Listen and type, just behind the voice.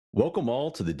Welcome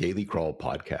all to the Daily Crawl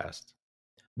podcast.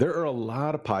 There are a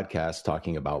lot of podcasts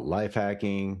talking about life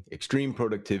hacking, extreme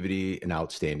productivity, and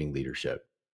outstanding leadership.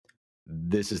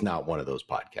 This is not one of those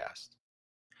podcasts.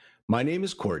 My name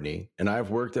is Courtney, and I've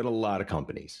worked at a lot of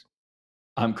companies.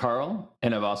 I'm Karl,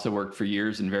 and I've also worked for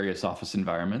years in various office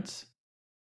environments.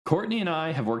 Courtney and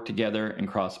I have worked together and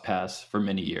crossed paths for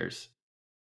many years.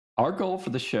 Our goal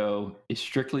for the show is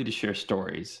strictly to share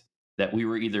stories that we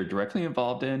were either directly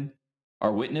involved in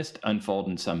or witnessed unfold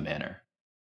in some manner.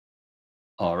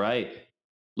 All right,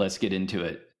 let's get into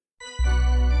it.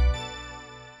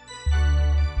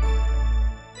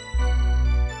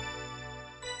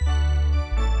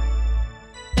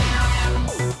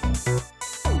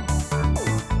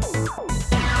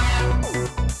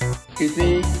 Excuse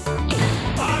me?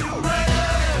 Are you ready?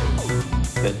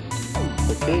 Good.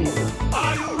 Okay.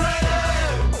 Are you ready?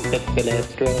 That's the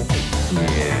last draw.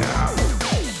 Yeah.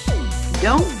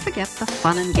 Don't forget the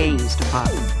fun and games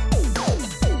department.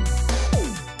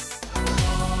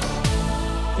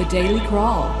 The Daily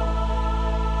Crawl.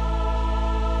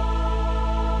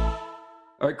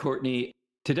 All right, Courtney,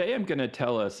 today I'm going to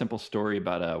tell a simple story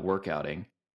about a work outing.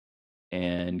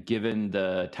 And given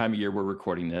the time of year we're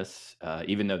recording this,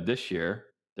 even though this year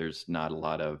there's not a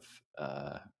lot of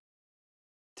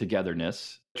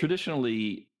togetherness,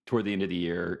 traditionally toward the end of the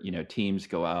year, teams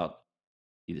go out,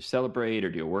 either celebrate or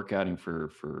do a work outing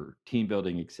for team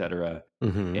building, et cetera.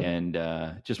 Mm-hmm. And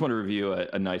just want to review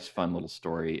a nice, fun little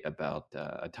story about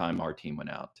a time our team went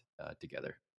out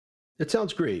together. It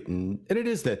sounds great, and it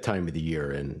is that time of the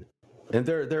year, and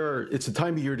it's a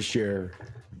time of year to share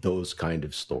those kind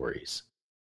of stories.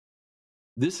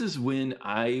 This is when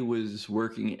I was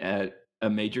working at a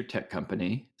major tech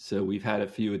company. So we've had a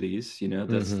few of these,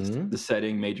 this is the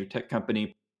setting, major tech company.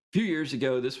 A few years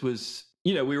ago, this was,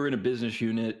 we were in a business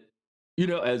unit,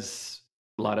 as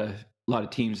a lot of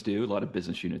teams do, a lot of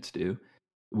business units do.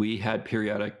 We had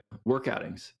periodic work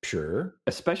outings. Sure.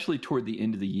 Especially toward the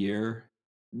end of the year,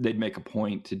 they'd make a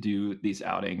point to do these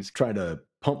outings. Try to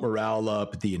pump morale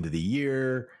up at the end of the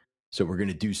year. So we're going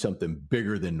to do something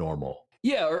bigger than normal.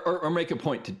 Yeah, or make a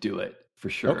point to do it, for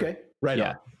sure. Okay, right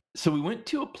on. So we went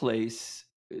to a place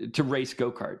to race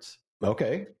go-karts.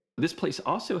 Okay. This place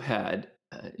also had,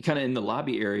 kind of in the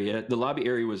lobby area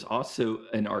was also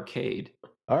an arcade.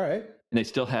 All right. And they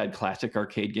still had classic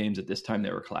arcade games. At this time,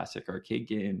 they were classic arcade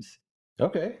games.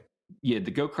 Okay. You had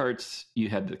the go-karts, you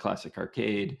had the classic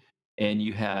arcade, and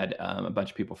you had a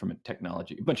bunch of people from a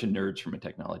bunch of nerds from a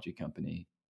technology company.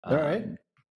 All right.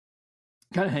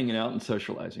 Kind of hanging out and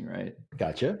socializing, right?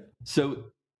 Gotcha. So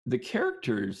the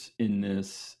characters in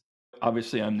this,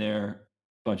 obviously I'm there,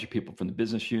 a bunch of people from the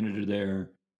business unit are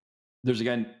there. There's a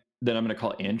guy that I'm going to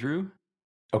call Andrew.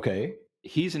 Okay.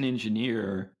 He's an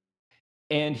engineer,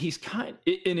 and he's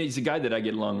a guy that I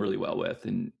get along really well with,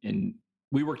 and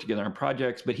we work together on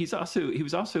projects, but he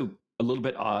was also a little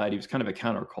bit odd. He was kind of a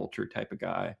counterculture type of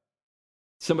guy.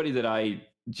 Somebody that I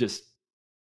just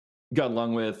got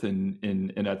along with,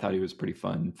 and I thought he was a pretty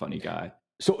funny guy.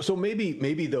 So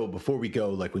maybe though, before we go,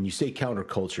 like when you say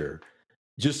counterculture,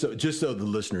 just so the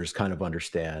listeners kind of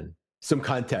understand some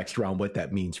context around what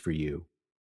that means for you.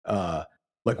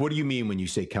 Like, what do you mean when you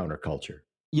say counterculture?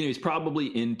 He's probably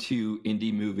into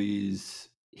indie movies.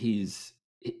 He's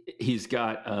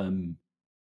got,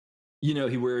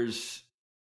 he wears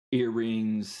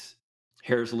earrings,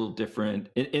 hair's a little different.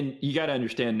 And you got to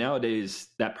understand nowadays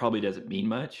that probably doesn't mean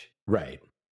much. Right.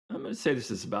 I'm going to say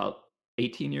this is about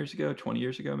 18 years ago, 20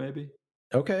 years ago, maybe.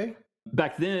 Okay.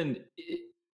 Back then,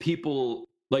 people,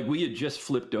 like, we had just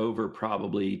flipped over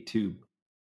probably to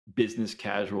business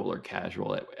casual or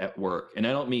casual at work. And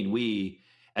I don't mean we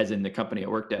as in the company I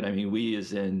worked at. I mean, we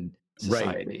as in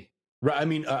society. Right. I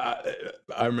mean, I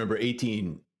remember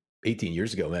 18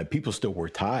 years ago, man, people still wore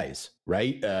ties,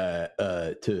 right?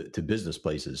 To business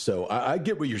places. So I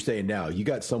get what you're saying now. You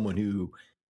got someone who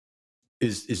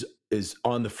is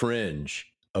on the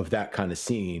fringe of that kind of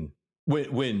scene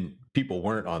when people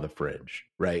weren't on the fringe,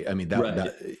 right? I mean,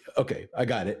 okay, I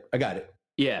got it.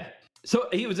 Yeah. So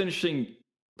he was an interesting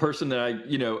person that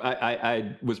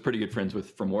I was pretty good friends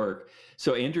with from work.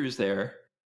 So Andrew's there,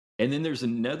 and then there's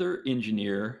another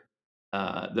engineer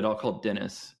that I'll call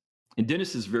Dennis. And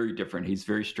Dennis is very different. He's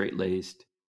very straight-laced.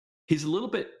 He's a little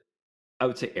bit, I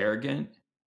would say, arrogant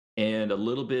and a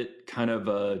little bit kind of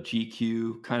a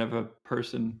GQ kind of a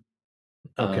person.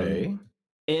 Okay.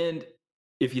 And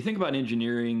if you think about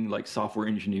engineering, like software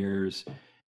engineers,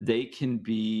 they can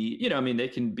be, they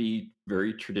can be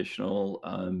very traditional,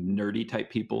 nerdy type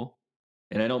people.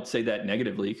 And I don't say that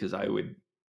negatively because I would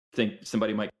think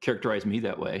somebody might characterize me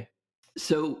that way.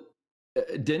 So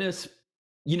Dennis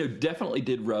definitely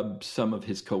did rub some of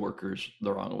his coworkers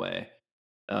the wrong way.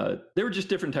 They were just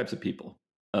different types of people.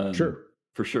 Sure.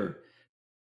 For sure.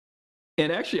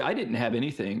 And actually, I didn't have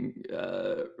anything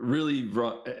really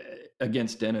wrong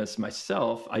against Dennis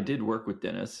myself. I did work with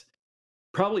Dennis.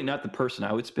 Probably not the person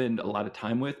I would spend a lot of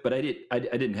time with, but I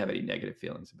didn't have any negative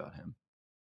feelings about him.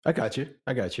 I got you.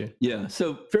 Yeah.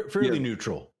 So fairly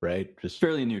neutral, right? Just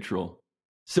fairly neutral.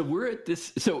 So we're at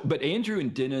this. But Andrew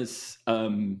and Dennis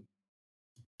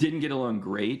didn't get along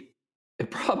great.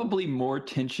 Probably more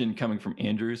tension coming from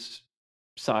Andrew's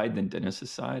side than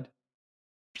Dennis's side.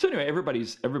 So anyway,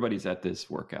 everybody's at this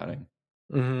work outing,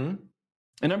 and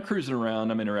I'm cruising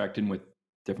around. I'm interacting with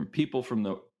different people from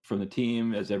the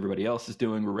team as everybody else is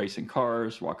doing. We're racing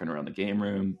cars, walking around the game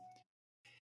room,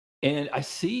 and I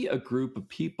see a group of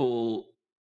people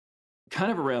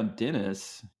kind of around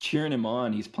Dennis cheering him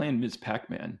on. He's playing Ms.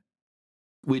 Pac-Man,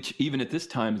 which even at this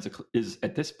time is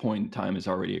at this point in time is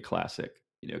already a classic,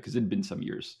 because it had been some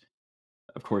years,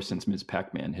 of course, since Ms.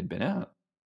 Pac-Man had been out.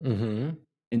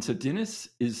 And so Dennis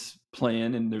is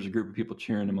playing, and there's a group of people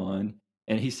cheering him on,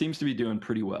 and he seems to be doing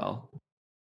pretty well.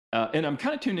 And I'm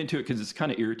kind of tuned into it because it's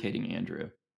kind of irritating Andrew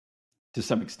to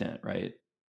some extent, right?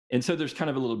 And so there's kind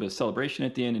of a little bit of celebration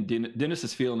at the end, and Dennis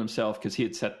is feeling himself because he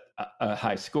had set a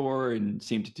high score and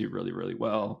seemed to do really, really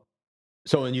well.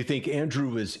 So, and you think Andrew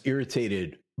was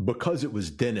irritated because it was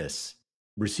Dennis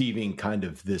receiving kind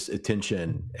of this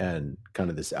attention and kind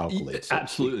of this accolade? So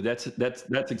absolutely.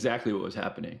 That's exactly what was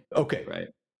happening. Okay. Right.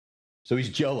 So he's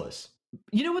jealous.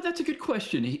 You know what? That's a good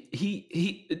question.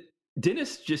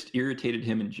 Dennis just irritated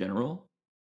him in general.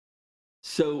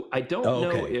 So I don't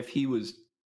know if he was,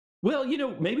 well,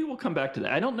 maybe we'll come back to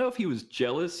that. I don't know if he was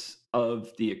jealous of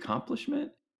the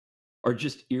accomplishment or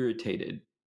just irritated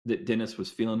that Dennis was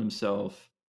feeling himself,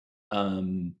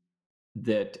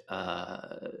 that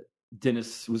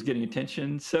Dennis was getting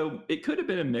attention. So it could have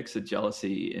been a mix of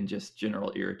jealousy and just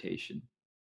general irritation.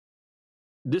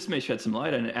 This may shed some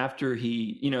light on it. After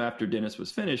after Dennis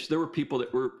was finished, there were people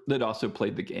that also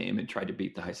played the game and tried to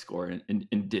beat the high score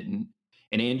and didn't.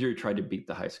 And Andrew tried to beat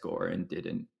the high score and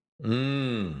didn't.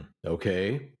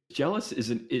 Okay. Jealous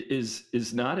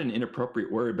is not an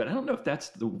inappropriate word, but I don't know if that's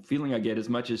the feeling I get as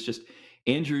much as just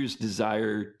Andrew's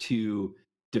desire to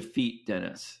defeat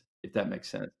Dennis, if that makes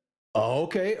sense. Oh,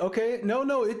 okay.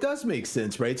 No, it does make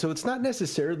sense, right? So it's not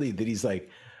necessarily that he's like,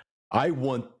 I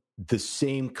want the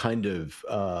same kind of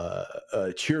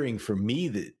cheering for me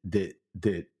that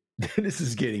Dennis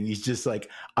is getting. He's just like,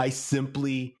 I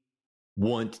simply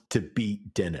want to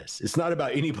beat Dennis. It's not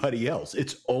about anybody else.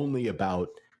 It's only about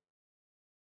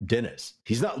Dennis.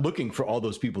 He's not looking for all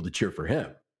those people to cheer for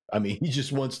him. I mean, he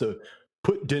just wants to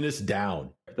put Dennis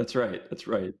down. That's right.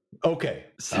 Okay.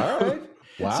 So, all right.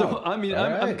 Wow. So I mean,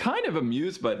 I'm kind of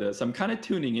amused by this. I'm kind of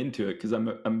tuning into it because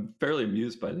I'm fairly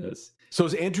amused by this. So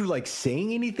is Andrew like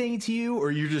saying anything to you,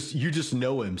 or you just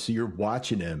know him, so you're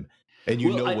watching him and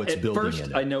you know what's building first,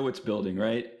 in it? I know what's building,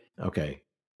 right? Okay.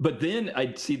 But then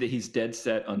I see that he's dead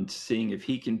set on seeing if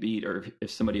he can beat or if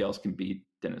somebody else can beat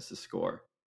Dennis's score.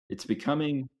 It's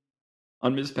becoming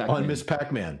on Ms. Pac-Man. On Ms.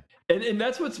 Pac-Man. And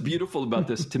that's what's beautiful about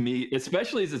this to me,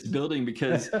 especially as it's building,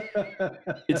 because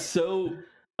it's so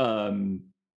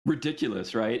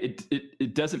ridiculous, right?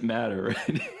 It doesn't matter.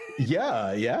 Right?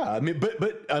 Yeah. I mean,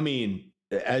 but I mean,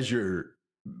 as you're,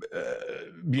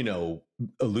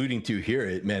 alluding to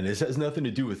here, this has nothing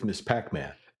to do with Ms.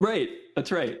 Pac-Man. Right.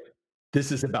 That's right.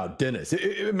 This is about Dennis.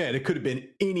 It could have been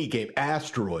any game.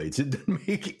 Asteroids. It didn't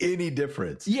make any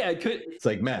difference. Yeah, it could. It's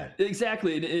like, man.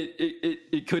 Exactly.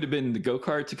 It could have been the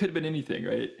go-karts. It could have been anything,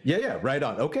 right? Yeah. Right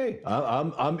on. Okay.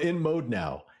 I'm in mode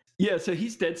now. Yeah. So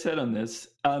he's dead set on this.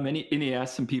 And he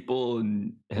asks some people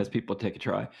and has people take a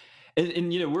try.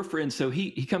 And we're friends. So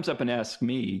he comes up and asks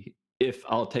me if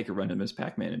I'll take a run at Ms.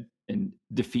 Pac-Man and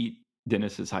defeat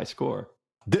Dennis's high score.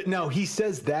 Now he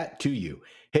says that to you.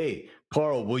 Hey,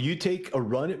 Karl, will you take a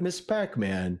run at Ms.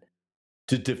 Pac-Man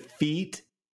to defeat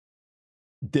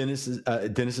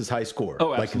Dennis's high score?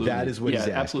 Oh, absolutely. Like that is what he's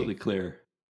asking. Absolutely clear.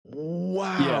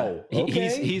 Wow. Yeah.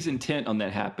 Okay. He's intent on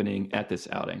that happening at this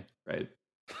outing, right?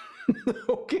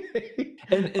 Okay.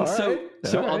 And so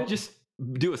right. I'll just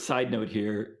do a side note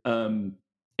here. And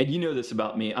you know this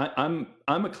about me. I'm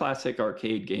a classic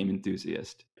arcade game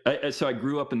enthusiast. So I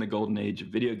grew up in the golden age of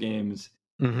video games.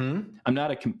 Mm-hmm. I'm not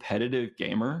a competitive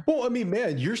gamer. Well, I mean,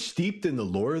 man, you're steeped in the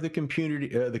lore of the community.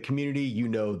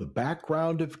 The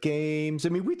background of games. I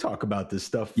mean, we talk about this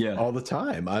stuff all the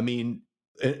time. I mean,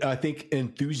 I think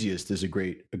enthusiast is a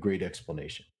great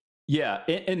explanation. Yeah,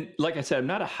 and like I said, I'm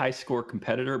not a high score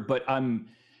competitor, but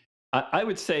I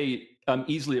would say I'm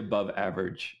easily above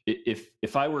average.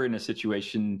 If I were in a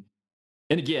situation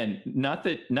And again, not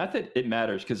that it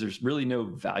matters, because there's really no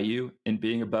value in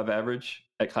being above average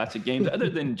at classic games other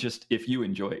than just if you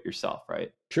enjoy it yourself,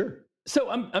 right? Sure. So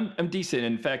I'm decent.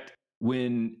 In fact,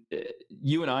 when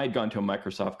you and I had gone to a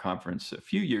Microsoft conference a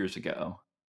few years ago,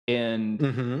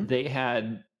 and they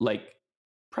had like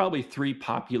probably 3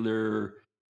 popular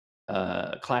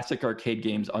classic arcade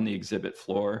games on the exhibit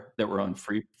floor that were on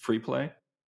free play.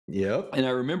 Yep. And I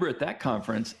remember at that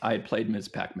conference, I had played Ms.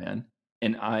 Pac-Man,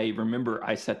 and I remember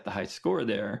I set the high score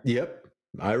there. Yep.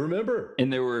 I remember.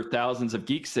 And there were thousands of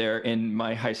geeks there, and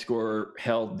my high score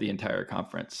held the entire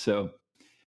conference. So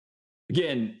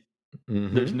again,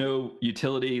 there's no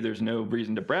utility, there's no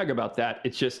reason to brag about that.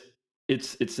 It's just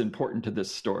it's important to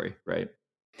this story, right?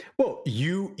 Well,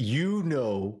 you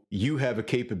know you have a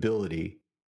capability.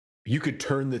 You could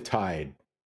turn the tide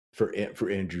for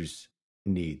Andrew's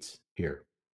needs here.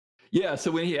 Yeah,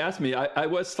 so when he asked me, I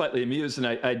was slightly amused, and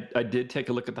I did take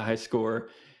a look at the high score.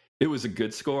 It was a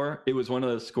good score. It was one of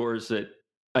those scores that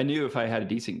I knew if I had a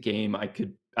decent game, I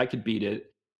could beat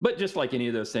it. But just like any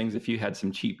of those things, if you had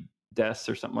some cheap deaths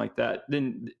or something like that,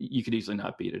 then you could easily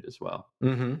not beat it as well.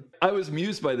 I was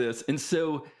amused by this, and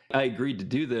so I agreed to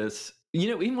do this.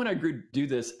 Even when I agreed to do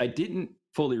this, I didn't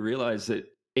fully realize that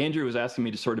Andrew was asking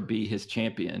me to sort of be his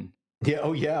champion. Yeah.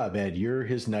 Oh, yeah, man. You're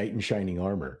his knight in shining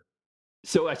armor.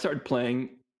 So I started playing,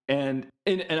 and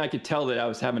I could tell that I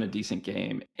was having a decent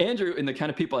game. Andrew and the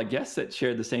kind of people, I guess, that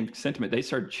shared the same sentiment, they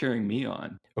started cheering me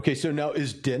on. Okay, so now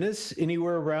is Dennis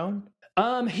anywhere around?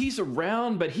 He's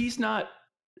around, but he's not.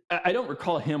 I don't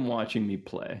recall him watching me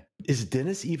play. Is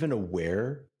Dennis even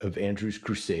aware of Andrew's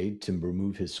crusade to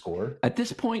remove his score? At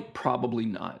this point, probably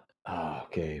not. Ah,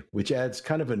 okay. Which adds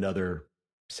kind of another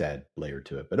sad layer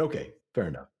to it. But okay, fair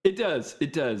enough. It does.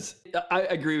 I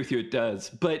agree with you. It does.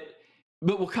 But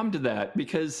we'll come to that,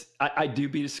 because I do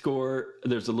beat a score.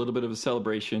 There's a little bit of a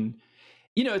celebration.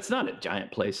 It's not a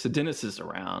giant place, so Dennis is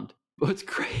around. What's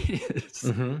great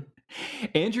is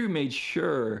Andrew made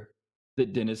sure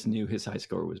that Dennis knew his high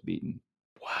score was beaten.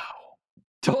 Wow.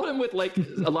 Told him with like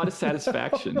a lot of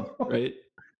satisfaction, right?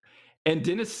 And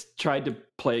Dennis tried to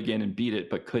play again and beat it,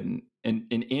 but couldn't.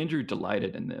 And Andrew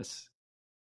delighted in this.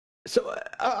 So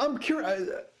I'm curious.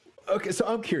 Okay, so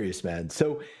I'm curious, man.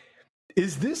 So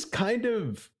is this kind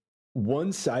of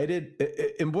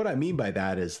one-sided? And what I mean by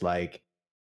that is, like,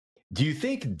 do you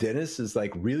think Dennis is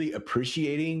like really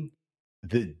appreciating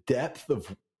the depth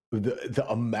of the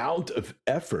amount of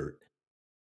effort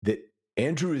that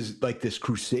Andrew is like this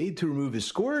crusade to remove his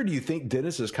score? Or do you think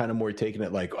Dennis is kind of more taking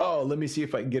it like, oh, let me see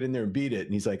if I can get in there and beat it?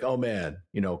 And he's like, oh man,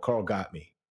 Karl got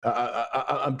me.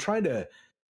 I'm trying to,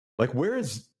 like, where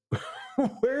is,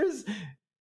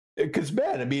 because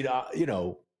man, I mean,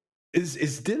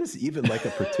 is Dennis even like a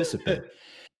participant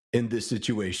in this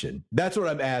situation? That's what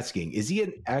I'm asking. Is he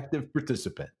an active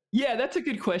participant? Yeah, that's a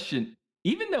good question.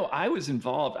 Even though I was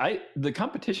involved, the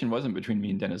competition wasn't between me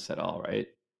and Dennis at all, right?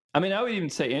 I mean, I would even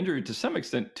say Andrew, to some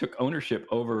extent, took ownership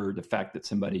over the fact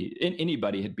that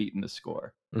anybody had beaten the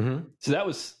score. So that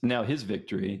was now his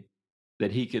victory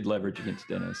that he could leverage against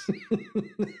Dennis.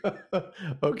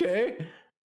 Okay.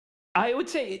 I would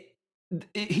say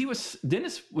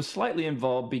Dennis was slightly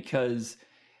involved because,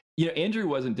 Andrew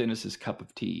wasn't Dennis's cup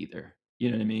of tea either.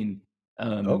 You know what I mean?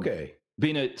 Okay.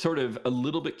 Being a sort of a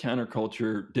little bit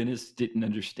counterculture, Dennis didn't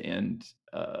understand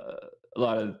a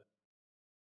lot of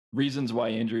reasons why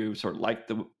Andrew sort of liked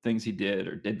the things he did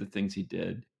or did the things he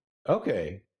did.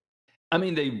 Okay. I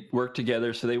mean, they worked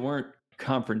together, so they weren't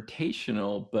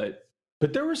confrontational, but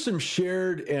there was some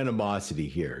shared animosity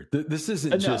here. This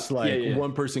isn't just like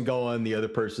one person going, the other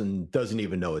person doesn't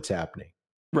even know it's happening.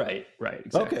 Right,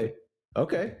 exactly.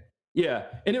 Okay. Yeah,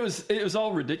 and it was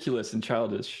all ridiculous and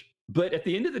childish. But at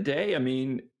the end of the day, I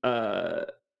mean,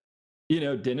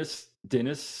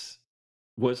 Dennis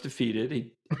was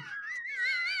defeated.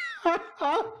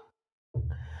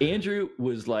 Andrew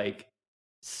was like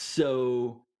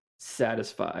so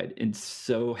satisfied and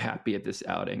so happy at this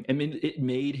outing. I mean, it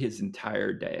made his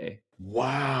entire day.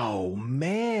 Wow,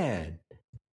 man.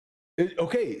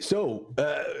 Okay, so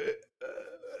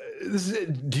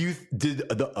did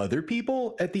the other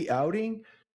people at the outing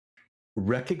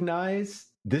recognize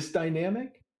this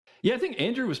dynamic? Yeah, I think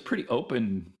Andrew was pretty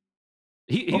open.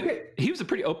 He was a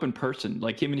pretty open person.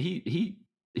 Like, I mean,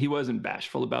 he wasn't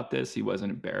bashful about this. He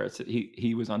wasn't embarrassed.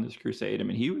 He was on this crusade. I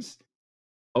mean, he was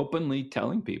openly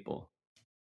telling people.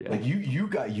 Yeah. Like you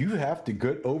have to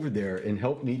get over there and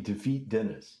help me defeat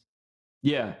Dennis.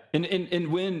 Yeah, and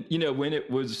when it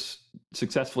was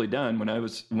successfully done, when I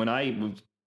was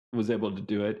able to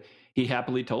do it, he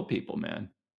happily told people, man,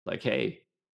 like, hey,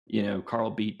 Karl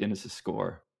beat Dennis's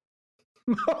score.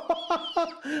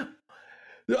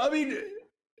 I mean,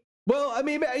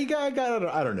 you got,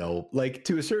 I don't know, like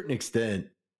to a certain extent,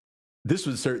 this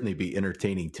would certainly be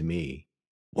entertaining to me.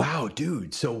 Wow,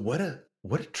 dude. So what a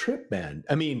trip, man.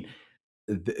 I mean,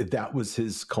 that was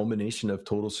his culmination of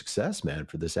total success, man,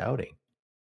 for this outing.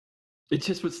 It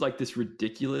just was like this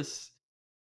ridiculous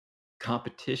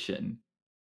competition.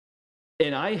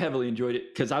 And I heavily enjoyed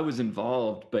it because I was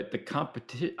involved, but the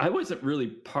competition, I wasn't really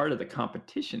part of the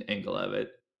competition angle of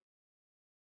it,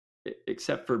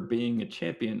 except for being a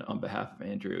champion on behalf of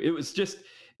Andrew. It was just,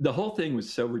 the whole thing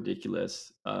was so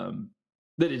ridiculous that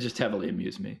it just heavily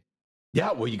amused me.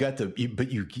 Yeah, well, you got to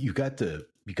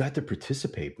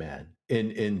participate, man,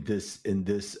 in this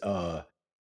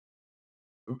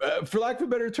for lack of a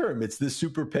better term, it's this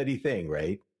super petty thing,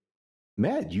 right?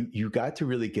 Man, you got to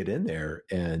really get in there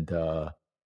and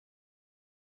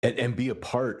be a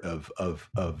part of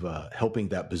helping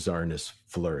that bizarreness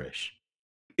flourish.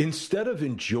 Instead of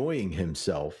enjoying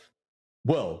himself,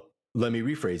 well, let me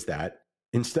rephrase that.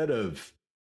 Instead of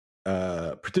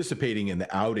participating in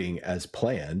the outing as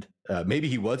planned, maybe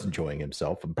he was enjoying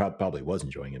himself, and probably was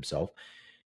enjoying himself.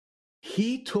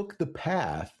 He took the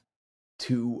path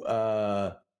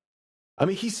to.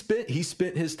 He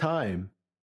spent his time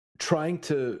trying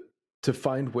to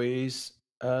find ways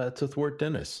to thwart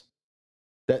Dennis.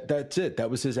 That's it. That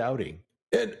was his outing,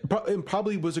 and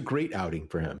probably was a great outing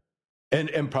for him,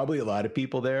 and probably a lot of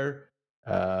people there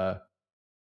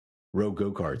rode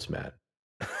go-karts, man.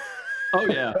 Oh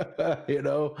yeah.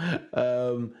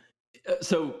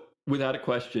 So without a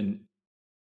question,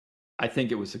 I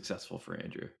think it was successful for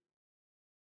Andrew.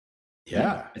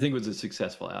 Yeah, I think it was a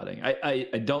successful outing.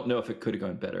 I don't know if it could have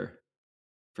gone better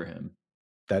for him.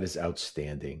 That is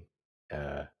outstanding.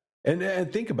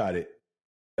 And think about it.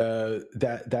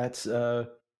 That's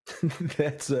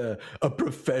that's a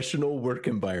professional work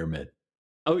environment.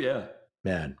 Oh yeah,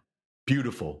 man,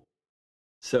 beautiful.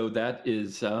 So that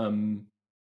is, as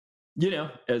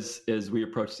we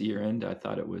approach the year end, I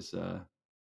thought it was a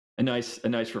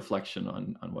nice reflection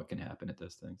on what can happen at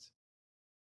those things.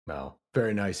 Wow,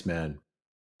 very nice, man.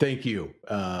 Thank you.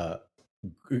 A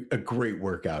great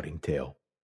work outing tale.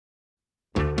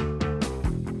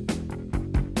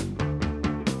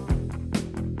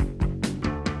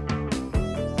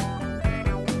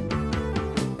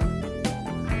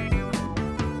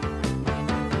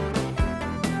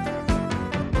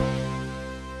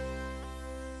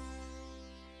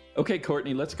 Okay,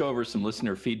 Courtney, let's go over some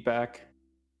listener feedback.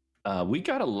 We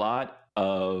got a lot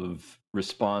of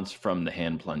response from the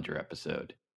hand plunger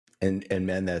episode. And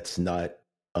man, that's not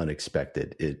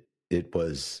unexpected. It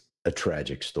was a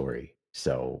tragic story.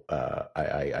 So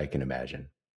I can imagine.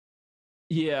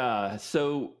 Yeah.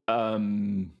 So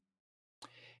an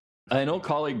old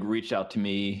colleague reached out to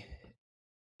me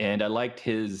and I liked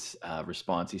his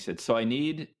response. He said, so I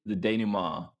need the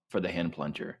denouement for the hand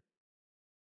plunger.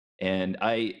 And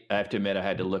I have to admit, I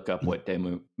had to look up what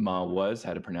denouement was,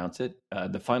 how to pronounce it.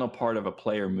 The final part of a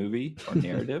play or movie or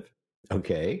narrative.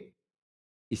 Okay.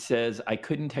 He says, I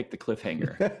couldn't take the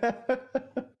cliffhanger.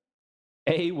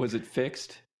 A, was it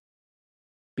fixed?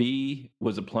 B,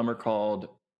 was a plumber called?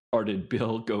 Or did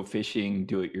Bill go fishing,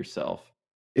 do it yourself?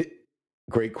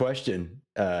 Great question.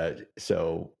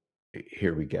 So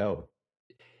here we go.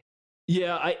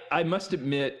 Yeah, I must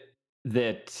admit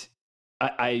that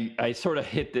I sort of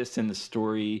hit this in the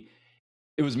story.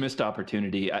 It was missed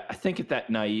opportunity. I think at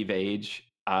that naive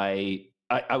age, I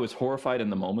was horrified in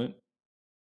the moment.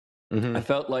 Mm-hmm. I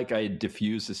felt like I had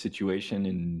diffused the situation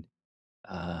and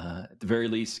at the very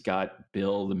least got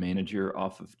Bill, the manager,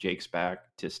 off of Jake's back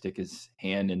to stick his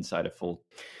hand inside a full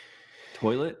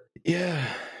toilet. Yeah,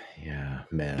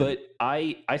 man. But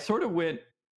I sort of went,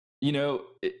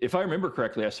 if I remember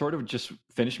correctly, I sort of just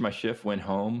finished my shift, went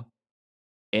home.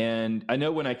 And I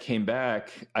know when I came back,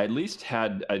 I at least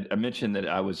I mentioned that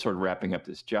I was sort of wrapping up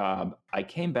this job. I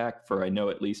came back for, I know,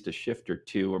 at least a shift or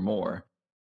two or more.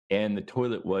 And the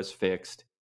toilet was fixed.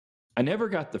 I never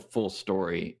got the full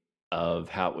story of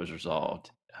how it was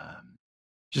resolved.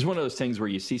 Just one of those things where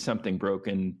you see something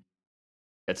broken.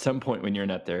 At some point when you're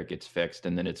not there, it gets fixed,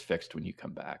 and then it's fixed when you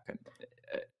come back. And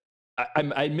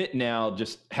I admit now,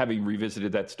 just having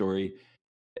revisited that story,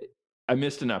 I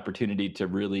missed an opportunity to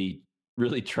really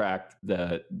track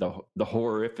the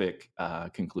horrific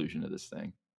conclusion of this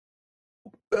thing.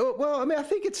 Well, I mean, I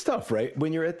think it's tough, right?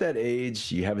 When you're at that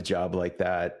age, you have a job like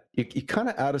that, you kind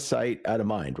of out of sight, out of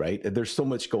mind, right? There's so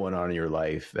much going on in your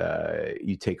life.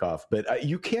 You take off, but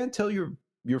you can tell your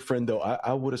friend though,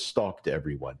 I would have stalked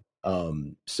everyone.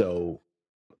 So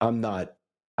I'm a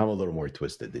little more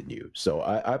twisted than you. So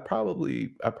I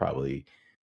probably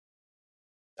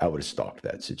stalked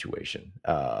that situation.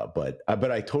 But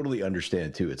I totally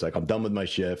understand too. It's like, I'm done with my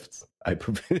shift. I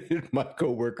prevented my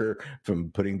coworker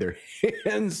from putting their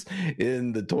hands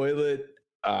in the toilet.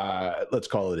 Let's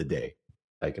call it a day.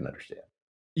 I can understand.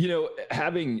 You know,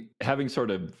 having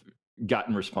sort of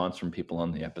gotten response from people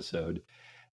on the episode,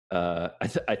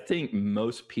 I think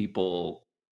most people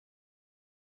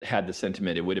had the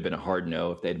sentiment it would have been a hard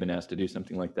no if they'd been asked to do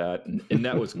something like that. And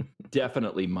that was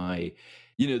definitely my,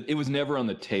 you know, it was never on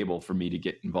the table for me to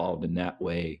get involved in that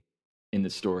way in the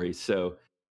story. So,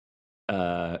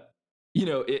 you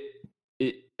know, it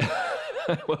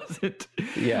I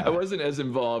wasn't as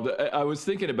involved. I was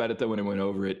thinking about it though when I went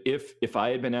over it. If I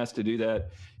had been asked to do that,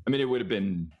 I mean, it would have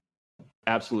been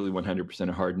absolutely 100%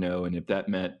 a hard no. And if that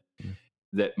meant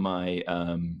that my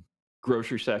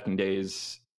grocery sacking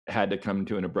days had to come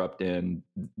to an abrupt end,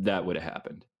 that would have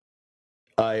happened.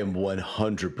 I am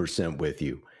 100% with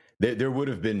you. There would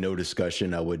have been no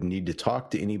discussion. I wouldn't need to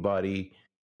talk to anybody.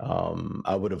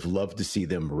 I would have loved to see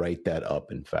them write that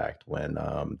up, in fact, when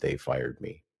they fired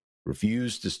me.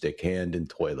 Refused to stick hand in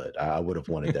toilet. I would have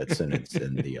wanted that sentence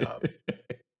in the...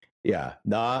 Yeah,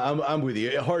 no, I'm with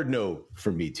you. A hard no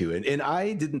for me too. And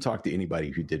I didn't talk to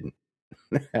anybody who didn't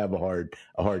have a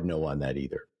hard no on that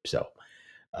either. So,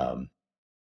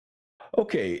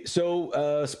 okay.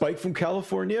 So Spike from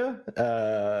California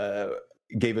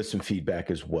gave us some feedback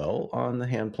as well on the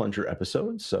hand plunger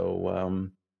episode.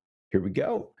 So here we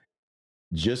go.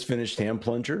 Just finished hand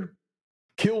plunger.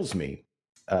 Kills me.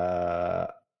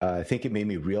 I think it made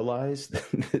me realize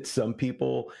that some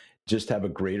people just have a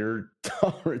greater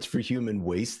tolerance for human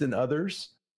waste than others.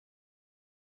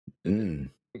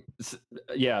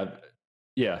 Yeah.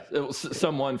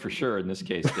 Someone for sure in this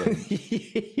case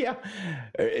did. Yeah.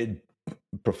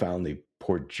 Profoundly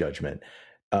poor judgment.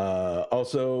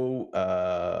 Also,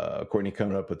 Courtney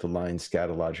coming up with the line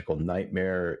 "scatological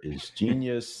nightmare" is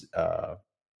genius.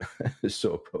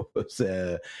 So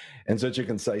and such a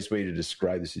concise way to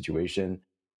describe the situation.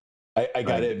 I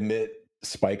gotta admit,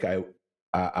 Spike, I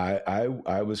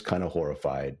was kind of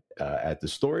horrified at the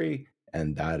story,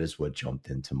 and that is what jumped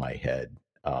into my head.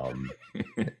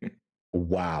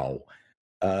 Wow.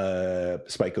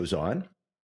 Spike goes on.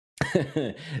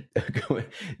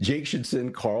 Jake should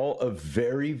send Karl a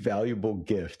very valuable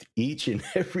gift each and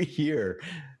every year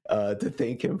to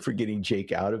thank him for getting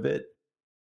Jake out of it.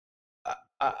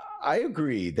 I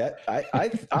agree that I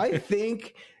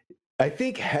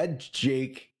think had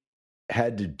Jake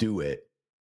had to do it,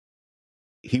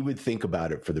 he would think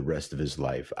about it for the rest of his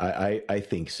life. I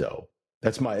think so.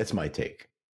 That's my take.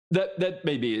 That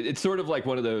may be. It's sort of like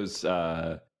one of those,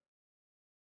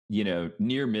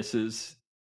 near misses.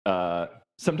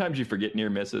 Sometimes you forget near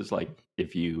misses, like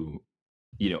if you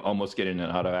almost get in an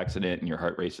auto accident and your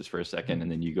heart races for a second and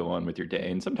then you go on with your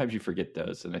day. And sometimes you forget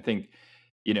those. And I think,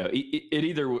 it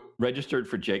either registered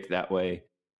for Jake that way,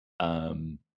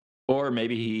 or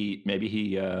maybe he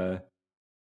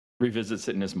revisits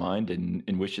it in his mind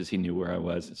and wishes he knew where I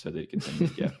was so that he can send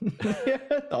his gift. Yeah,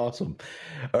 awesome.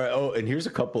 All right. Oh, and here's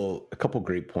a couple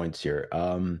great points here.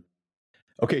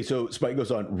 Okay, so Spike goes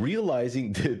on,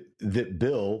 realizing that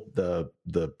Bill,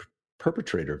 the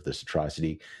perpetrator of this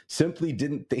atrocity, simply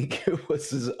didn't think it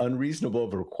was as unreasonable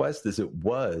of a request as it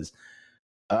was,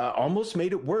 almost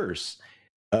made it worse.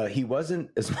 He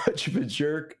wasn't as much of a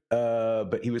jerk,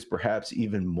 but he was perhaps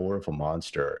even more of a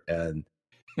monster. And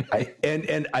I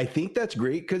think that's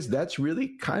great, because that's really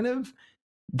kind of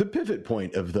the pivot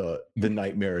point of the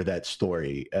nightmare of that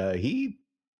story.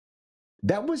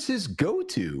 That was his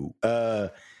go-to. I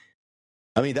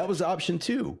mean, that was option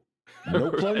 2.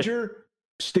 No plunger,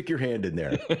 stick your hand in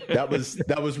there. That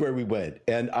was where we went.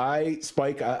 And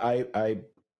Spike, I'm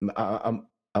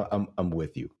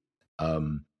with you.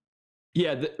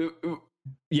 There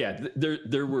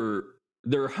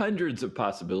are hundreds of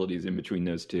possibilities in between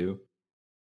those two.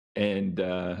 And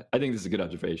I think this is a good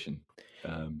observation.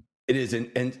 It is,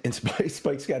 and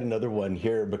Spike's got another one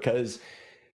here, because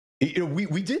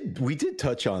we did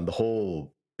touch on the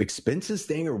whole expenses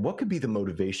thing, or what could be the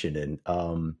motivation.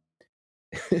 And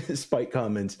Spike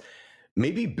comments,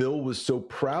 maybe Bill was so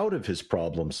proud of his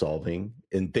problem solving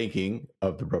and thinking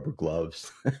of the rubber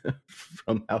gloves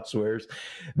from Housewares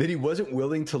that he wasn't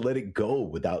willing to let it go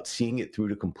without seeing it through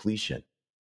to completion.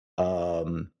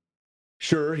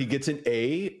 Sure, he gets an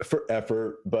A for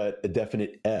effort, but a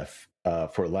definite F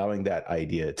for allowing that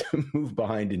idea to move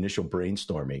behind initial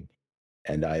brainstorming.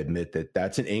 And I admit that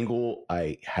that's an angle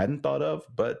I hadn't thought of,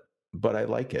 but I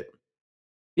like it.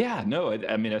 Yeah, no,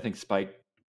 I mean, I think Spike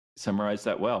summarized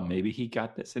that well. Maybe he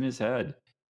got this in his head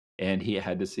and he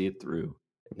had to see it through,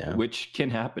 which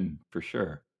can happen for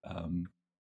sure.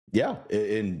 Yeah,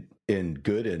 in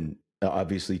good and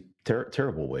obviously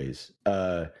terrible ways.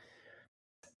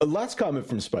 Last comment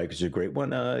from Spike is a great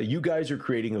one. You guys are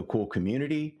creating a cool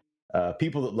community.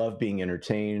 People that love being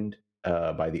entertained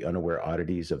by the unaware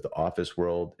oddities of the office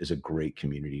world is a great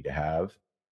community to have.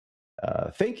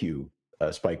 Thank you,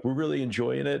 Spike. We're really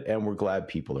enjoying it, and we're glad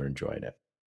people are enjoying it.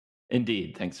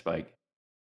 Indeed. Thanks, Spike.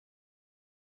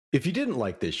 If you didn't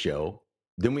like this show,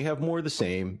 then we have more of the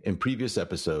same in previous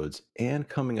episodes and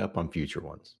coming up on future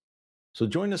ones. So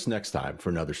join us next time for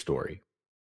another story.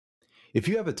 If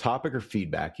you have a topic or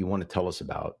feedback you want to tell us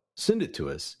about, send it to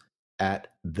us at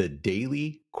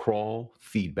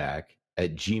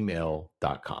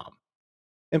thedailycrawlfeedback@gmail.com.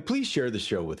 And please share the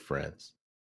show with friends,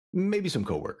 maybe some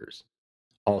coworkers.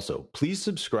 Also, please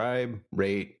subscribe,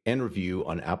 rate, and review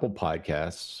on Apple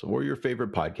Podcasts or your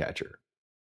favorite podcatcher.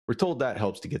 We're told that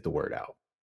helps to get the word out.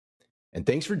 And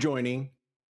thanks for joining.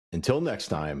 Until next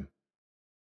time.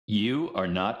 You are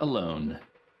not alone.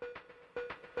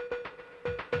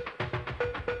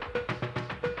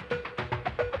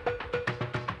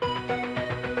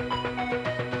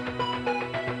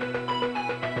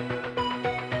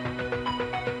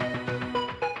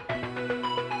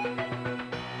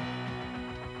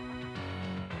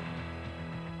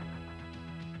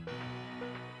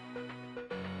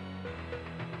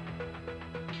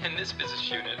 In this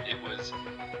business unit, it was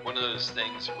one of those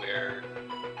things where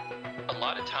a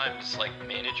lot of times, like,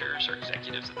 managers or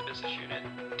executives of the business unit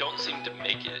don't seem to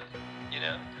make it, you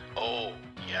know? Oh,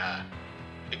 yeah,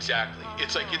 exactly.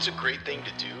 It's like, it's a great thing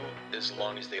to do as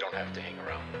long as they don't have to hang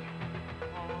around with you.